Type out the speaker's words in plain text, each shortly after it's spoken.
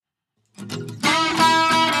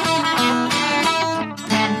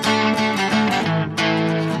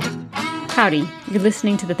Howdy, you're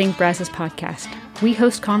listening to the Think Brazos podcast. We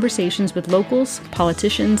host conversations with locals,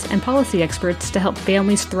 politicians, and policy experts to help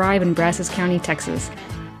families thrive in Brazos County, Texas.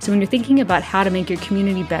 So when you're thinking about how to make your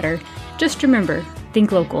community better, just remember,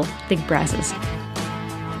 think local, think Brazos.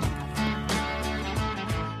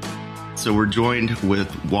 So we're joined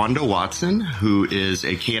with Wanda Watson, who is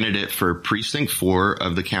a candidate for Precinct 4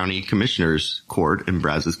 of the County Commissioners Court in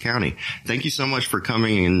Brazos County. Thank you so much for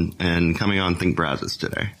coming in and coming on Think Brazos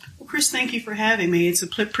today. Well, Chris, thank you for having me. It's a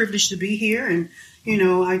privilege to be here. And, you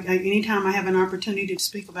know, anytime I have an opportunity to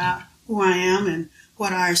speak about who I am and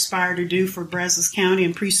what I aspire to do for Brazos County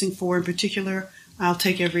and Precinct 4 in particular, I'll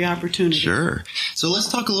take every opportunity. Sure. So let's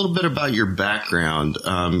talk a little bit about your background.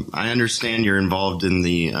 I understand you're involved in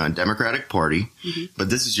the Democratic Party, but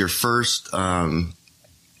this is your first,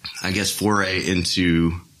 foray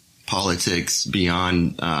into politics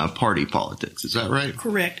beyond party politics. Is that right?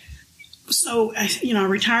 Correct. So, I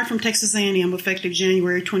retired from Texas A&M effective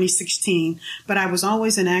January 2016, but I was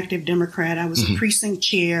always an active Democrat. I was a precinct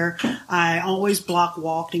chair. I always block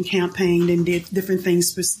walked and campaigned and did different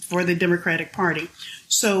things for the Democratic Party.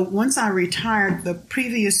 So once I retired, the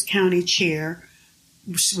previous county chair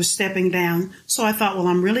was stepping down. So I thought, well,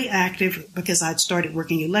 I'm really active because I'd started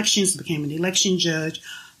working elections, became an election judge.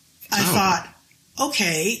 I thought,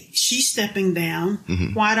 okay, she's stepping down.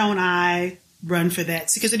 Why don't I run for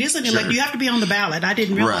that? Because it is an election. You have to be on the ballot. I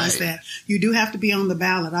didn't realize that. You do have to be on the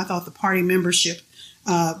ballot. I thought the party membership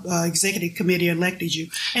executive committee elected you.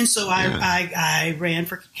 And so I ran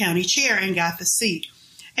for county chair and got the seat.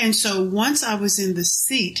 And so once I was in the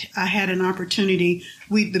seat, I had an opportunity.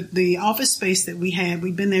 The office space that we had,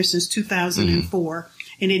 we'd been there since 2004,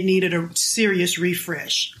 and it needed a serious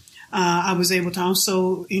refresh. I was able to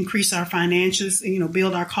also increase our finances,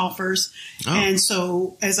 build our coffers. And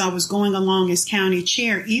so as I was going along as county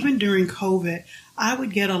chair, even during COVID, I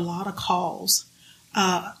would get a lot of calls,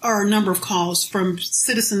 or a number of calls from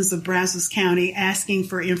citizens of Brazos County asking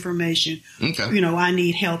for information. Okay. I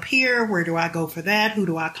need help here. Where do I go for that? Who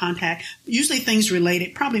do I contact? Usually things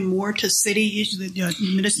related probably more to city issues,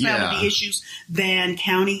 municipality issues than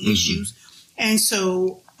county issues. And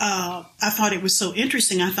so I thought it was so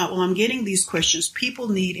interesting. I thought, well, I'm getting these questions. People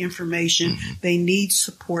need information. They need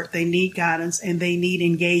support. They need guidance, and they need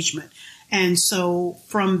engagement. And so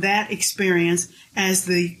from that experience, as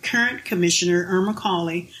the current commissioner, Irma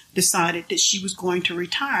Cawley, decided that she was going to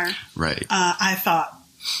retire, I thought,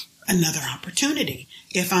 another opportunity.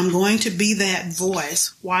 If I'm going to be that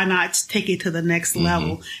voice, why not take it to the next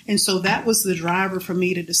level? And so that was the driver for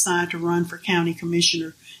me to decide to run for county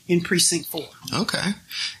commissioner in Precinct 4. Okay.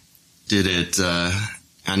 Did it,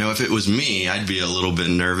 I know if it was me, I'd be a little bit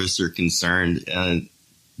nervous or concerned.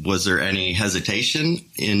 Was there any hesitation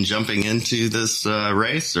in jumping into this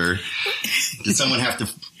race, or did someone have to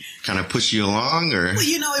kind of push you along? Or?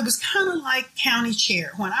 Well, it was kind of like county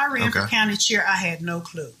chair. When I ran for county chair, I had no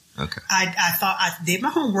clue. Okay. I thought I did my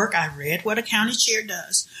homework. I read what a county chair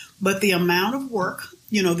does. But the amount of work,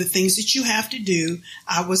 the things that you have to do,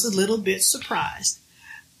 I was a little bit surprised.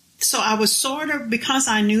 So I was because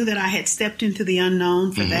I knew that I had stepped into the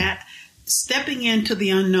unknown for that, stepping into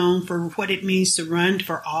the unknown for what it means to run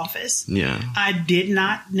for office. Yeah. I did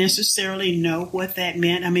not necessarily know what that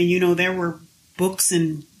meant. I mean, there were books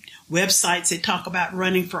and websites that talk about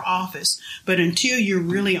running for office, but until you're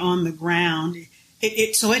really on the ground,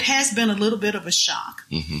 so it has been a little bit of a shock.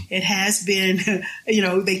 It has been,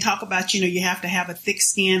 they talk about, you have to have a thick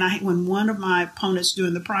skin. When one of my opponents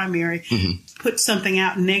during the primary put something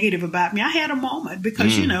out negative about me, I had a moment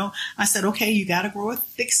because, I said, okay, you got to grow a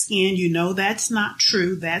thick skin. That's not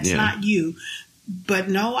true. That's not you. But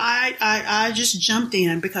no, I just jumped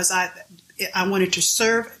in because I wanted to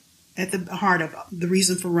serve at the heart of the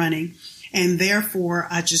reason for running. And therefore,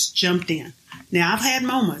 I just jumped in. Now, I've had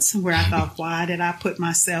moments where I thought, why did I put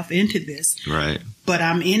myself into this? Right. But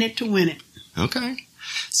I'm in it to win it. Okay.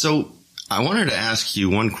 So I wanted to ask you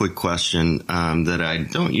one quick question that I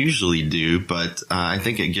don't usually do, but I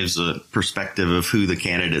think it gives a perspective of who the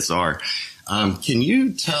candidates are. Can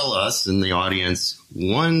you tell us in the audience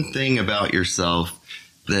one thing about yourself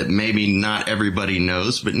that maybe not everybody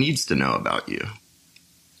knows but needs to know about you?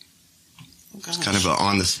 It's kind of an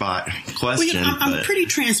on-the-spot question. Well, I'm pretty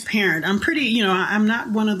transparent. I'm pretty, I'm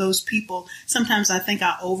not one of those people. Sometimes I think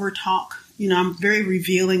I over-talk. I'm very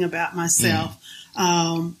revealing about myself.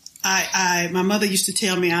 My mother used to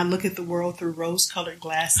tell me I look at the world through rose-colored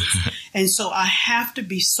glasses. And so I have to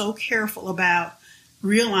be so careful about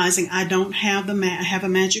realizing I don't have have a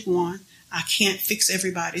magic wand. I can't fix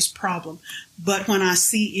everybody's problem. But when I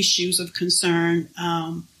see issues of concern,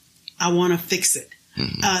 I want to fix it.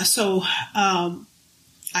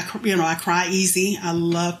 I cry easy. I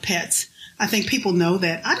love pets. I think people know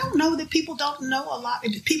that. I don't know that people don't know a lot.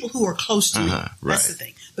 People who are close to me, that's the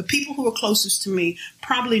thing. The people who are closest to me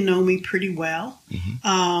probably know me pretty well.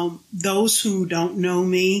 Those who don't know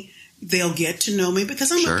me, they'll get to know me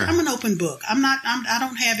because I'm an open book. I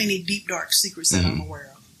don't have any deep, dark secrets that I'm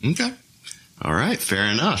aware of. Okay. All right. Fair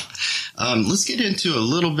enough. Let's get into a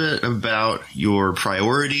little bit about your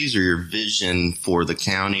priorities or your vision for the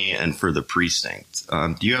county and for the precinct.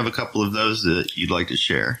 Do you have a couple of those that you'd like to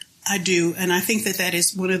share? I do, and I think that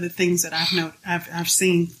is one of the things that I've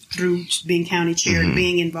seen through being county chair and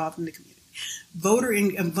being involved in the community.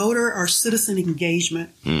 Voter or citizen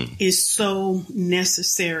engagement is so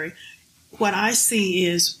necessary. What I see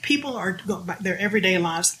is people are going about their everyday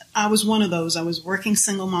lives. I was one of those. I was working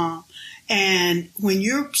single mom, and when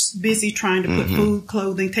you're busy trying to put food,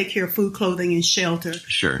 clothing, take care of food, clothing, and shelter,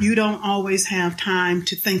 you don't always have time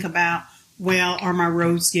to think about, well, are my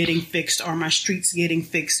roads getting fixed? Are my streets getting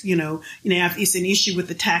fixed? It's an issue with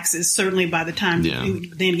the taxes. Certainly by the time,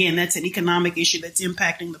 then again, that's an economic issue that's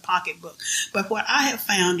impacting the pocketbook. But what I have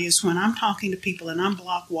found is when I'm talking to people and I'm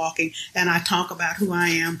block walking and I talk about who I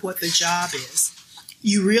am, what the job is,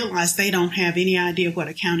 you realize they don't have any idea what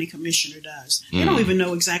a county commissioner does. They don't even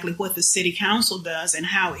know exactly what the city council does and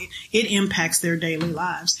how it impacts their daily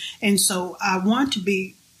lives. And so I want to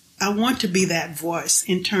be that voice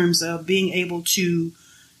in terms of being able to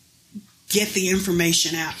get the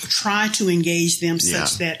information out, try to engage them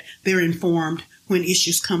such that they're informed when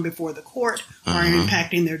issues come before the court or are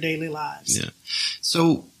impacting their daily lives. Yeah.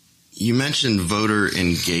 So you mentioned voter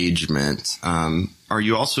engagement. Are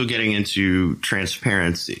you also getting into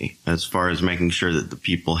transparency as far as making sure that the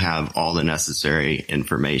people have all the necessary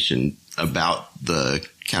information about the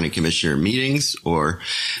county commissioner meetings? Or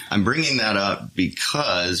I'm bringing that up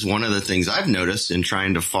because one of the things I've noticed in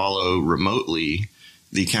trying to follow remotely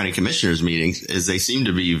the county commissioners meetings is they seem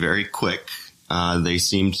to be very quick. They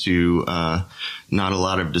seem to not a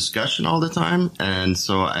lot of discussion all the time. And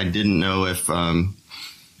so I didn't know if I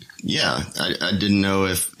didn't know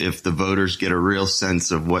if the voters get a real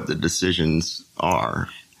sense of what the decisions are.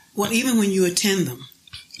 Well, even when you attend them,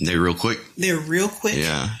 they're real quick.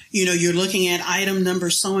 Yeah. You're looking at item number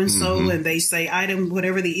so-and-so and they say item,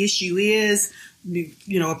 whatever the issue is,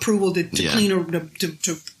 approval to clean or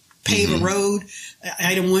to pave a road,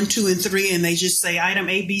 item 1, 2, and 3, and they just say item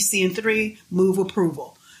A, B, C, and 3, move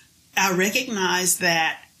approval. I recognize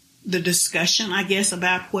that the discussion, I guess,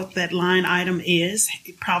 about what that line item is,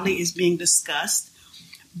 it probably is being discussed,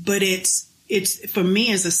 but it's for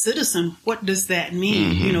me as a citizen, what does that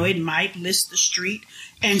mean? It might list the street.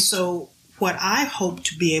 And so what I hope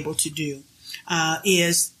to be able to do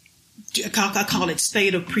is, I call it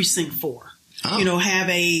State of Precinct 4. Have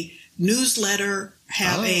a newsletter,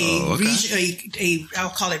 have I'll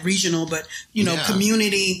call it regional, but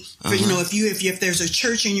community. For, if there's a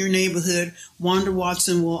church in your neighborhood, Wanda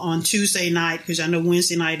Watson will on Tuesday night, because I know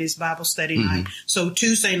Wednesday night is Bible study night. So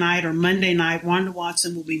Tuesday night or Monday night, Wanda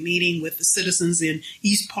Watson will be meeting with the citizens in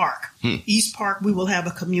East Park. East Park, we will have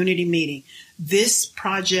a community meeting. This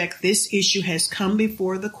project, this issue has come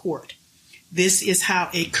before the court. This is how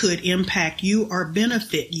it could impact you or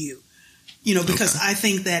benefit you. Because I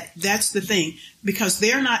think that's the thing, because they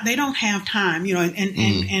don't have time,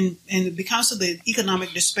 and because of the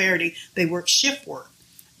economic disparity, they work shift work.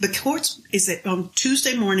 The courts is on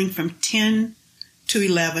Tuesday morning from 10 to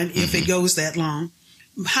 11, if it goes that long.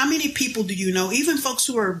 How many people do you know, even folks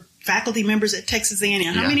who are faculty members at Texas A&M,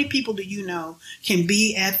 how many people do you know can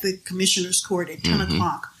be at the commissioner's court at 10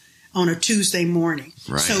 o'clock on a Tuesday morning?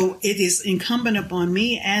 Right. So it is incumbent upon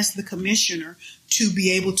me as the commissioner to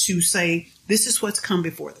be able to say, this is what's come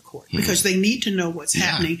before the court, because they need to know what's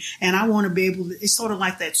happening. And I want to be able to, it's sort of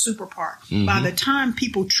like that super park. By the time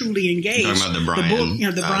people truly engage, about the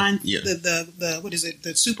Brian,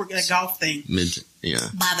 the super golf thing.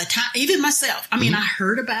 By the time, even myself, I mean, I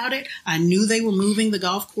heard about it. I knew they were moving the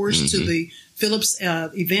golf course to the Phillips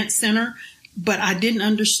Event Center, but I didn't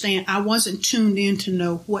understand. I wasn't tuned in to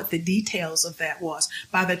know what the details of that was.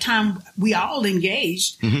 By the time we all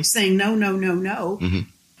engaged, saying no, no, no, no,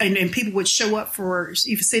 and people would show up for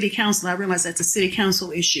even city council. I realized that's a city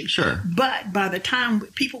council issue. Sure. But by the time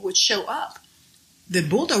people would show up, the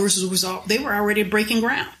bulldozers they were already breaking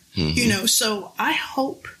ground. So I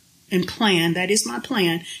hope and plan, that is my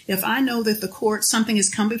plan, if I know that the court, something has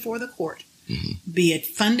come before the court, be it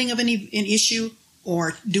funding of an issue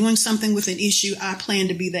or doing something with an issue, I plan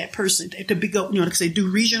to be that person to be because they do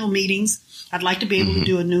regional meetings. I'd like to be able to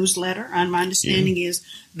do a newsletter. And my understanding is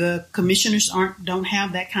the commissioners don't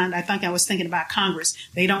have that kind. I think I was thinking about Congress.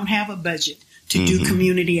 They don't have a budget to do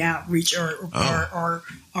community outreach or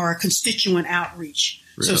constituent outreach.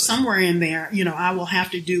 Really? So somewhere in there, I will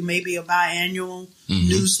have to do maybe a biannual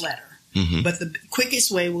newsletter. But the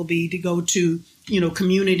quickest way will be to go to,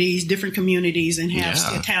 communities, different communities, and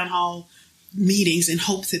have town hall meetings in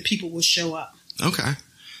hopes that people will show up. Okay.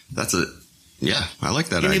 I like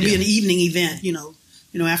that and idea. It'll be an evening event,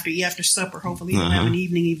 after supper, hopefully they'll have an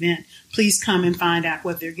evening event. Please come and find out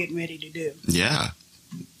what they're getting ready to do. Yeah,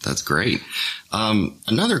 that's great.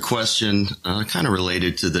 Another question kind of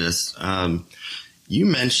related to this. You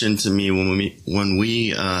mentioned to me when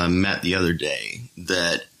we met the other day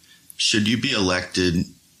that should you be elected,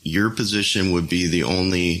 your position would be the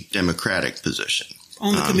only Democratic position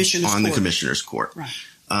on the commissioner's court. Right.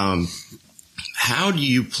 How do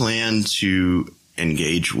you plan to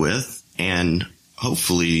engage with and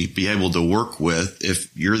hopefully be able to work with if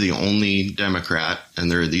you're the only Democrat and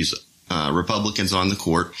there are these Republicans on the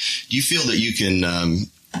court? Do you feel that you can,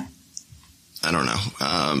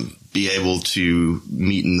 be able to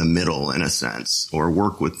meet in the middle in a sense or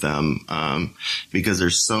work with them? Because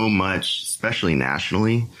there's so much, especially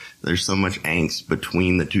nationally, there's so much angst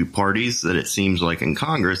between the two parties that it seems like in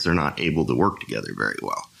Congress they're not able to work together very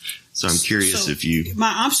well. So I'm curious if you...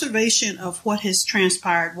 My observation of what has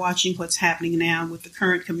transpired watching what's happening now with the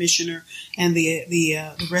current commissioner and the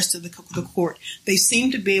rest of the court, they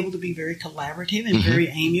seem to be able to be very collaborative and very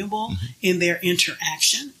amiable in their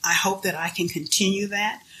interaction. I hope that I can continue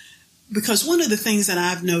that, because one of the things that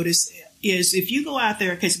I've noticed is if you go out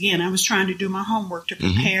there, because again, I was trying to do my homework to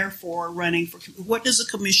prepare for running for, what does a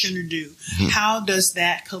commissioner do? How does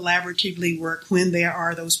that collaboratively work when there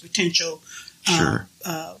are those potential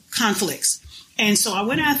conflicts? And so I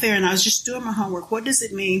went out there and I was just doing my homework. What does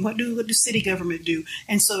it mean? What do city government do?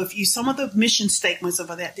 And so some of the mission statements of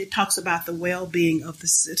that, it talks about the well-being of the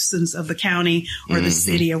citizens of the county or the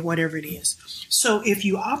city or whatever it is. So if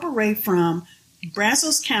you operate from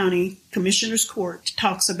Brazos County Commissioner's Court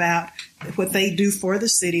talks about what they do for the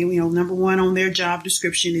city. Number one on their job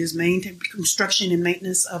description is construction and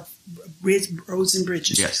maintenance of roads and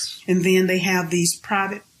bridges. Yes. And then they have these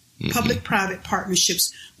public-private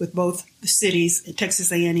partnerships with both the cities and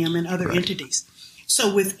Texas A&M and other entities.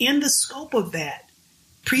 So within the scope of that,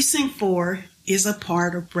 Precinct 4 is a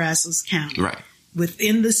part of Brazos County. Right.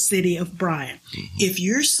 Within the city of Bryan. If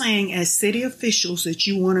you're saying as city officials that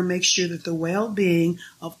you want to make sure that the well-being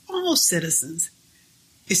of all citizens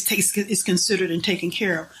is considered and taken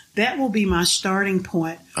care of, that will be my starting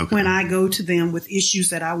point when I go to them with issues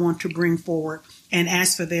that I want to bring forward and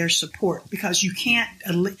ask for their support, because you can't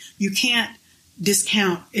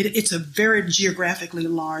discount it. It's a very geographically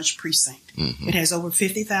large precinct. It has over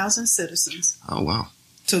 50,000 citizens. Oh, wow.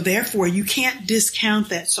 So therefore, you can't discount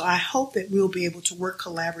that. So I hope that we'll be able to work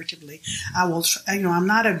collaboratively. I will, I'm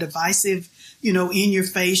not a divisive, in your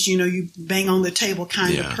face, you bang on the table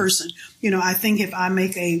kind of person. I think if I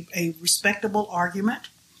make a respectable argument,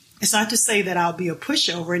 it's not to say that I'll be a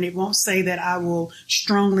pushover, and it won't say that I will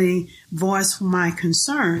strongly voice my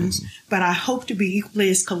concerns, but I hope to be equally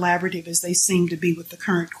as collaborative as they seem to be with the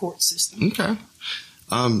current court system. Okay.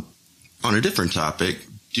 On a different topic,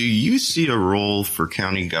 do you see a role for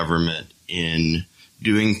county government in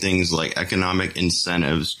doing things like economic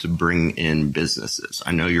incentives to bring in businesses?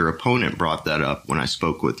 I know your opponent brought that up when I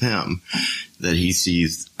spoke with him, that he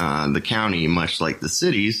sees the county, much like the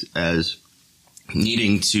cities, as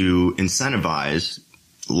needing to incentivize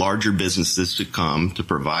larger businesses to come to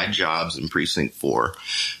provide jobs in Precinct 4.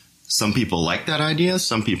 Some people like that idea.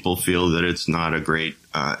 Some people feel that it's not a great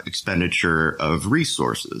expenditure of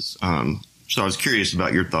resources. So I was curious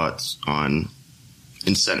about your thoughts on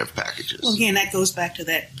incentive packages. Well, again, that goes back to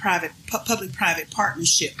that public-private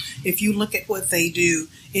partnership. If you look at what they do,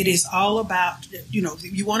 it is all about,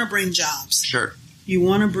 you want to bring jobs. Sure. You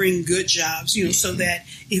want to bring good jobs, so that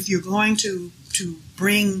if you're going to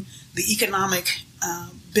bring the economic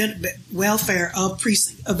welfare of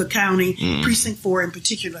the county, Precinct 4 in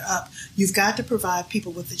particular, up, you've got to provide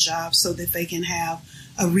people with a job so that they can have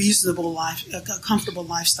a reasonable life, a comfortable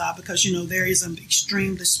lifestyle, because, there is an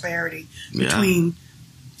extreme disparity between,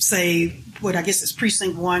 say, what I guess is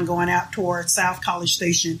Precinct 1 going out toward South College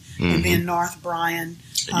Station and then North Bryan,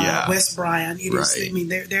 West Bryan. It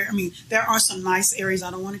is, there are some nice areas.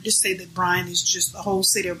 I don't want to just say that Bryan is just, the whole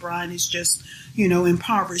city of Bryan is just,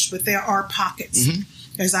 impoverished, but there are pockets.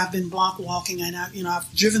 As I've been block walking and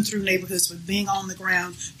I've driven through neighborhoods, but being on the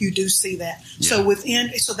ground, you do see that. Yeah.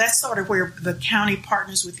 So that's sort of where the county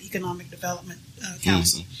partners with Economic Development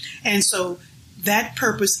Council. And so that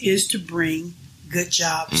purpose is to bring good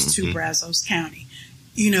jobs to Brazos County.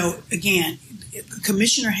 Again, the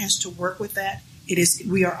commissioner has to work with that.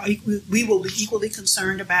 we will be equally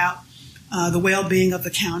concerned about the well-being of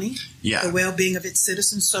the county, the well-being of its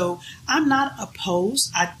citizens. So I'm not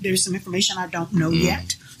opposed. There's some information I don't know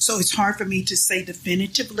yet, so it's hard for me to say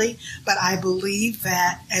definitively. But I believe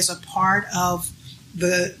that as a part of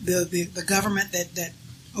the government that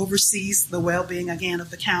oversees the well-being again of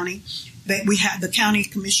the county, that the county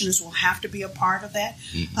commissioners will have to be a part of that.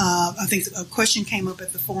 I think a question came up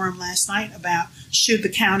at the forum last night about should the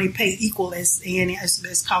county pay equal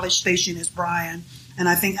as College Station as Bryan. And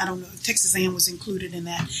I don't know, Texas A&M was included in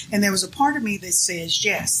that. And there was a part of me that says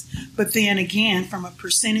yes. But then again, from a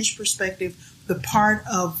percentage perspective, the part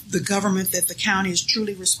of the government that the county is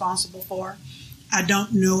truly responsible for, I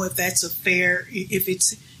don't know if that's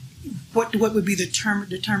what would be the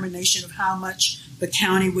determination of how much the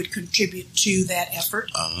county would contribute to that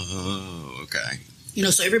effort. Oh, okay.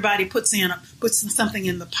 So everybody puts something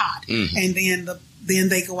in the pot, and then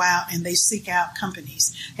they go out and they seek out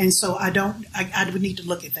companies. And so I would need to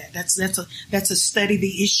look at that. That's a study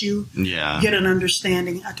the issue, get an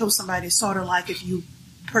understanding. I told somebody it's sort of like if you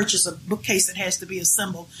purchase a bookcase that has to be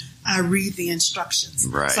assembled, I read the instructions.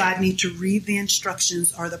 Right. So I need to read the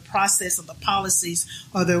instructions or the process of the policies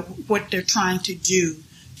or what they're trying to do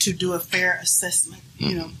a fair assessment.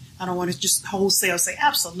 I don't want to just wholesale say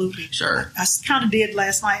absolutely. Sure. I kind of did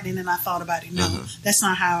last night, and then I thought about it. No, that's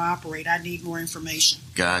not how I operate. I need more information.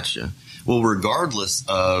 Gotcha. Well, regardless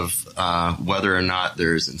of whether or not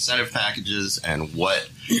there's incentive packages and what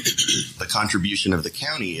the contribution of the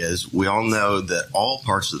county is, we all know that all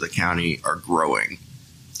parts of the county are growing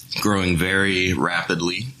very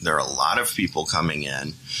rapidly. There are a lot of people coming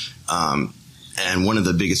in. And one of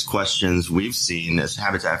the biggest questions we've seen as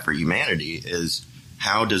Habitat for Humanity is,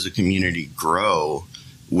 how does a community grow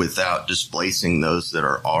without displacing those that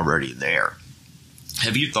are already there?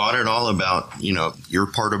 Have you thought at all about, your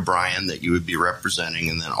part of Bryan that you would be representing,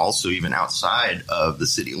 and then also even outside of the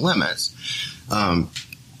city limits,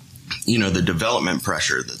 the development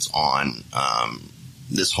pressure that's on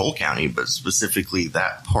this whole county, but specifically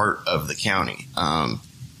that part of the county?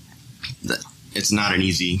 It's not an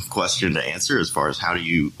easy question to answer as far as how do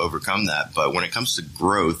you overcome that. But when it comes to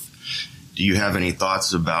growth, do you have any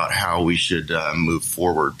thoughts about how we should move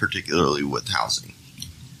forward, particularly with housing?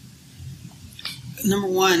 Number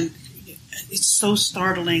one, it's so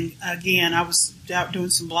startling. Again, I was out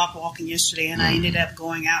doing some block walking yesterday, and I ended up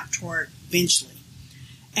going out toward Benchley.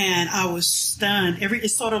 And I was stunned.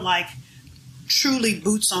 It's sort of like truly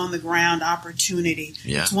boots on the ground opportunity.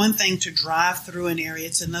 Yeah. It's one thing to drive through an area.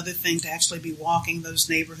 It's another thing to actually be walking those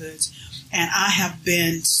neighborhoods. And I have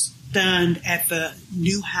been stunned at the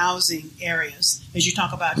new housing areas. As you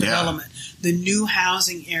talk about development, the new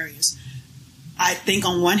housing areas. I think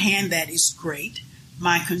on one hand that is great.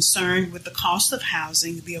 My concern with the cost of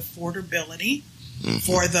housing, the affordability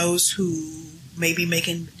for those who may be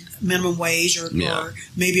making minimum wage or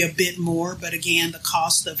maybe a bit more, but again, the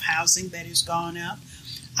cost of housing that has gone up.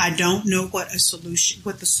 I don't know what the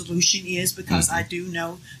solution is, because I do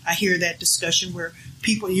know, I hear that discussion where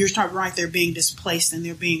people, you're talking right, they're being displaced and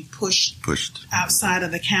they're being pushed outside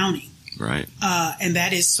of the county. Right. And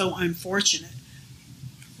that is so unfortunate.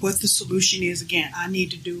 What the solution is, again, I need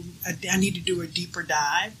to do a deeper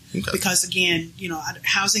dive, because again,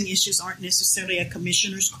 housing issues aren't necessarily a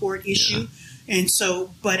commissioner's court issue. And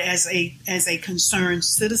so, but as a concerned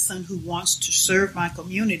citizen who wants to serve my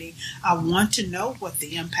community, I want to know what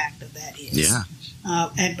the impact of that is. Yeah.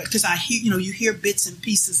 And because I hear, you hear bits and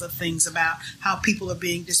pieces of things about how people are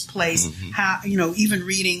being displaced, how, even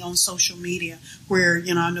reading on social media where,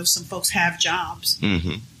 I know some folks have jobs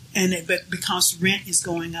but because rent is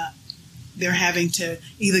going up, they're having to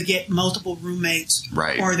either get multiple roommates,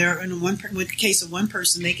 or they're in the case of one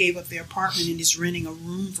person, they gave up their apartment and is renting a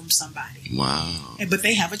room from somebody. Wow! But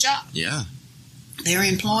they have a job. Yeah, they're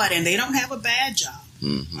employed and they don't have a bad job.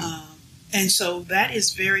 And so that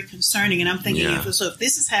is very concerning. And I'm thinking, if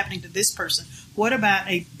this is happening to this person, what about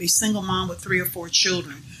a single mom with 3 or 4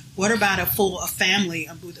 children? What about a family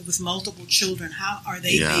with multiple children? How are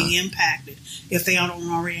they being impacted if they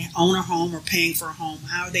don't already own a home or paying for a home?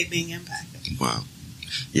 How are they being impacted? Wow.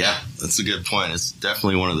 Yeah, that's a good point. It's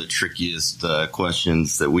definitely one of the trickiest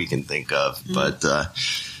questions that we can think of. But, okay,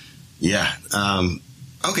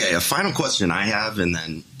 a final question I have, and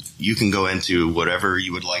then you can go into whatever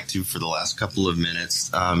you would like to for the last couple of minutes.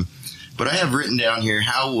 But I have written down here,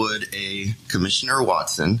 how would a Commissioner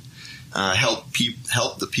Watson help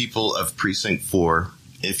the people of Precinct 4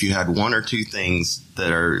 if you had 1 or 2 things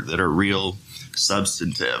that are real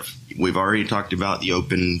substantive? We've already talked about the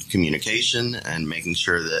open communication and making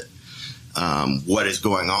sure that what is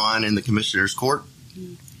going on in the Commissioner's Court.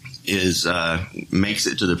 makes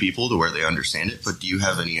it to the people to where they understand it. But do you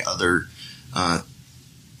have any other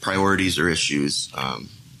priorities or issues?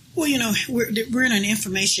 Well, we're in an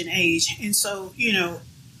information age, and so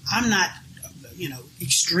I'm not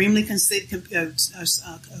extremely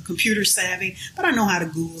computer savvy, but I know how to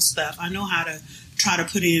Google stuff. I know how to try to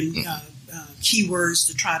put in keywords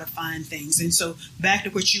to try to find things. And so back to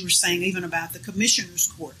what you were saying, even about the commissioner's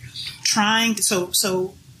court,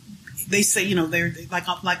 so they say, they're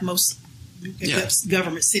like most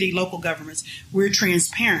government, city, local governments, we're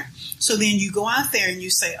transparent. So then you go out there and you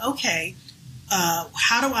say, okay,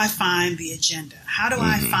 how do I find the agenda? How do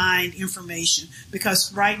I find information?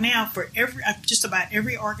 Because right now, for just about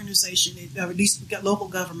every organization, at least local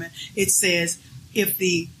government, it says if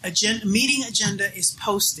the meeting agenda is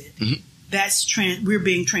posted, we're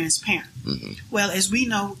being transparent. Well, as we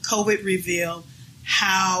know, COVID revealed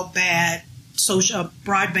how bad social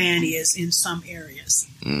broadband is in some areas.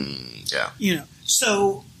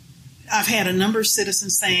 So I've had a number of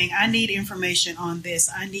citizens saying, I need information on this,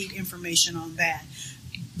 I need information on that.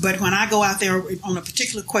 But when I go out there on a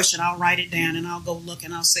particular question, I'll write it down and I'll go look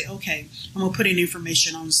and I'll say, okay, I'm going to put in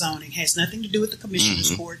information on zoning. It has nothing to do with the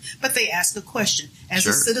commissioner's court, but they ask a question. As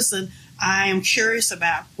a citizen, I am curious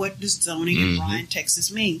about what does zoning in Bryan,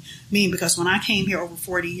 Texas mean? Because when I came here over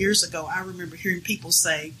 40 years ago, I remember hearing people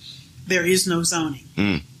say there is no zoning.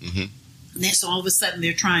 And then so all of a sudden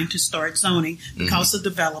they're trying to start zoning because of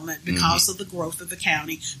development, because of the growth of the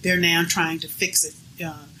county. They're now trying to fix it,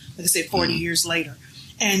 like I said, 40 years later.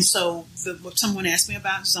 And so someone asked me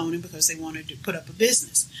about zoning because they wanted to put up a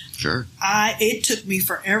business. It took me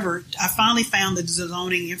forever. I finally found the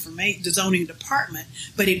zoning department,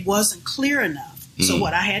 but it wasn't clear enough. So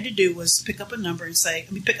what I had to do was pick up a number and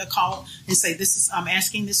pick a call and say, I'm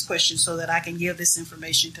asking this question so that I can give this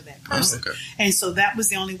information to that person. And so that was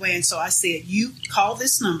the only way. And so I said, you call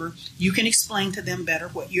this number, you can explain to them better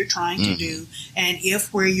what you're trying to do. And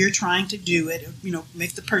if where you're trying to do it,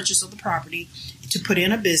 make the purchase of the property to put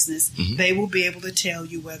in a business, they will be able to tell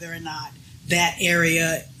you whether or not that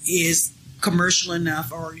area is commercial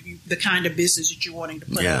enough or the kind of business that you're wanting to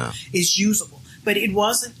put up is usable. But it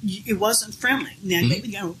wasn't friendly.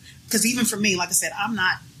 Now, because even for me, like I said, I'm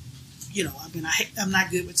not, I'm not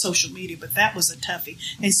good with social media, but that was a toughie.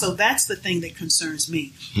 And so that's the thing that concerns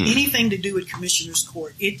me. Anything to do with commissioner's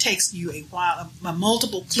court, it takes you a while,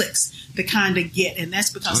 multiple clicks to kind of get, and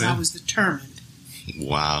that's because I was determined.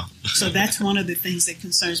 Wow. So that's one of the things that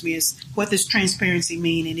concerns me is what does transparency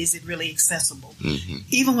mean and is it really accessible?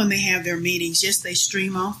 Even when they have their meetings, yes, they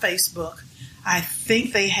stream on Facebook. I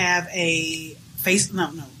think they have a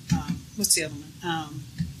what's the other one?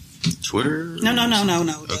 Twitter? No.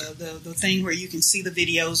 Okay. The thing where you can see the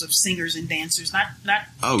videos of singers and dancers. Not.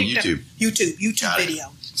 YouTube. YouTube video.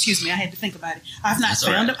 Excuse me, I had to think about it. I've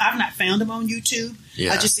not found them on YouTube.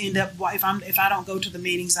 I just end up if I don't go to the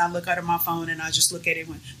meetings, I look at my phone and I just look at it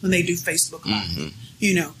when they do Facebook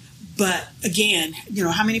Live. But again,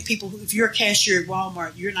 how many people, if you're a cashier at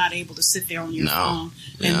Walmart, you're not able to sit there on your phone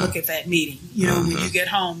and look at that meeting. When you get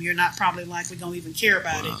home, you're not probably likely going to even care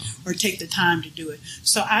about it or take the time to do it.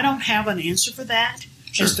 So I don't have an answer for that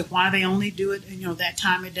as to why they only do it, that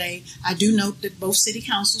time of day. I do note that both city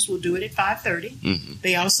councils will do it at 5:30.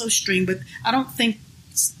 They also stream, but I don't think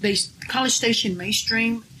College Station may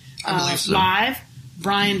stream live.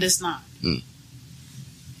 Bryan does not.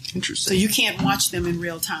 Interesting. So you can't watch them in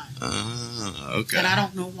real time. Okay. But I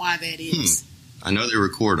don't know why that is. I know they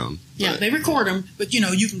record them. Yeah, they record them, but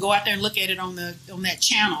you can go out there and look at it on that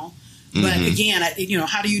channel. But again,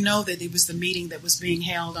 how do you know that it was the meeting that was being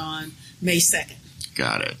held on May 2nd?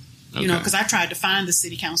 Got it. Okay. Because I tried to find the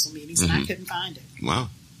city council meetings and I couldn't find it. Wow.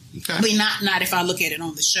 Okay. I mean, not if I look at it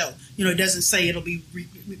on the show. It doesn't say it'll be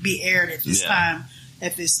aired at this time.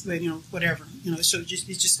 At this, whatever, so it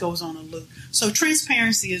just goes on a loop. So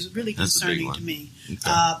transparency is really concerning to me.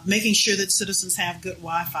 Okay. Making sure that citizens have good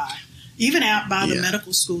Wi-Fi. Even out by the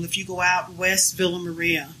medical school, if you go out west Villa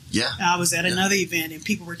Maria, I was at another event and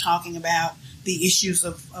people were talking about the issues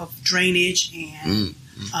of drainage and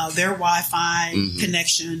their Wi-Fi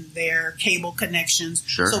connection, their cable connections.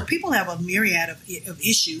 So people have a myriad of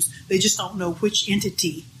issues. They just don't know which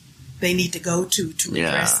entity they need to go to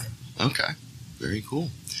address it. Okay. Very cool.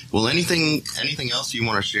 Well, anything else you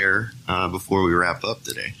want to share before we wrap up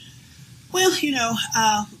today? Well,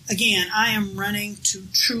 again, I am running to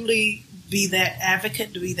truly be that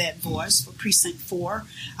advocate, to be that voice for Precinct 4.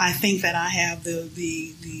 I think that I have the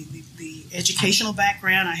educational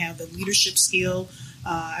background. I have the leadership skill.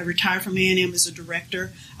 I retired from A&M as a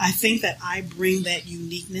director. I think that I bring that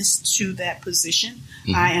uniqueness to that position.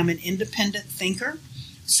 I am an independent thinker.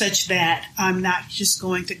 such that I'm not just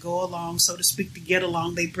going to go along, so to speak, to get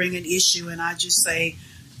along. They bring an issue, and I just say,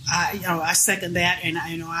 I second that, and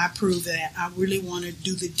I approve that. I really want to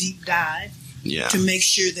do the deep dive to make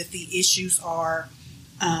sure that the issues are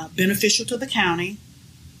beneficial to the county,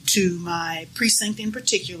 to my precinct in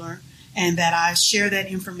particular, and that I share that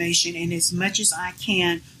information. And as much as I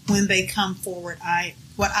can, when they come forward,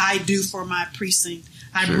 what I do for my precinct,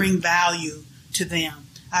 I bring value to them.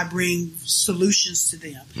 I bring solutions to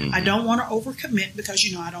them. Mm-hmm. I don't want to overcommit because,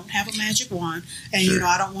 I don't have a magic wand. And,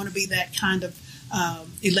 I don't want to be that kind of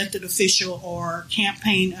elected official or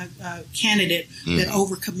campaign candidate that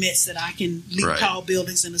overcommits, that I can leap tall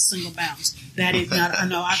buildings in a single bounce. That is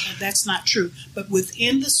not, that's not true. But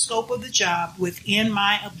within the scope of the job, within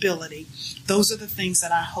my ability, those are the things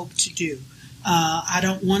that I hope to do. I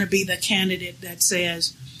don't want to be the candidate that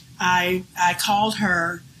says, I called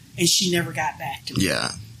her and she never got back to me.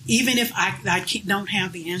 Yeah. Even if I don't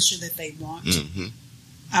have the answer that they want,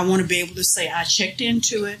 I want to be able to say, I checked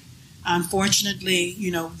into it. Unfortunately,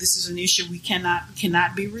 this is an issue we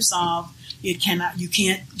cannot be resolved. You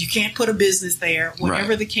can't put a business there,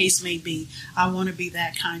 whatever the case may be. I want to be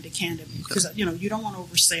that kind of candidate because, you don't want to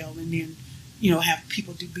oversell and then, have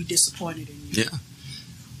people be disappointed in you. Yeah.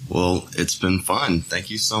 Well, it's been fun. Thank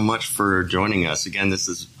you so much for joining us. Again, this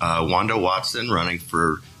is Wanda Watson running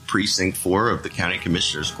for Precinct 4 of the County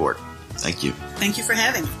Commissioners Court. Thank you. Thank you for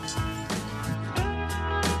having me.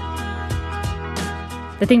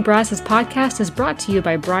 The Think Brazos podcast is brought to you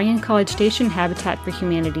by Bryan College Station Habitat for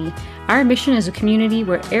Humanity. Our mission is a community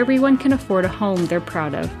where everyone can afford a home they're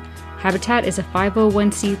proud of. Habitat is a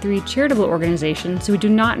 501c3 charitable organization, so we do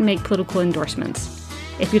not make political endorsements.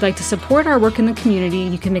 If you'd like to support our work in the community,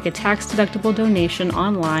 you can make a tax-deductible donation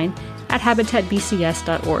online at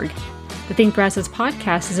habitatbcs.org. The Think Brazos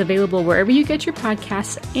podcast is available wherever you get your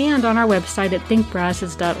podcasts and on our website at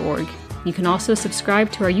thinkbrazos.org. You can also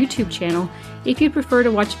subscribe to our YouTube channel if you prefer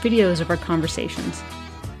to watch videos of our conversations.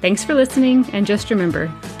 Thanks for listening, and just remember,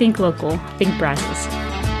 think local, think Brazos.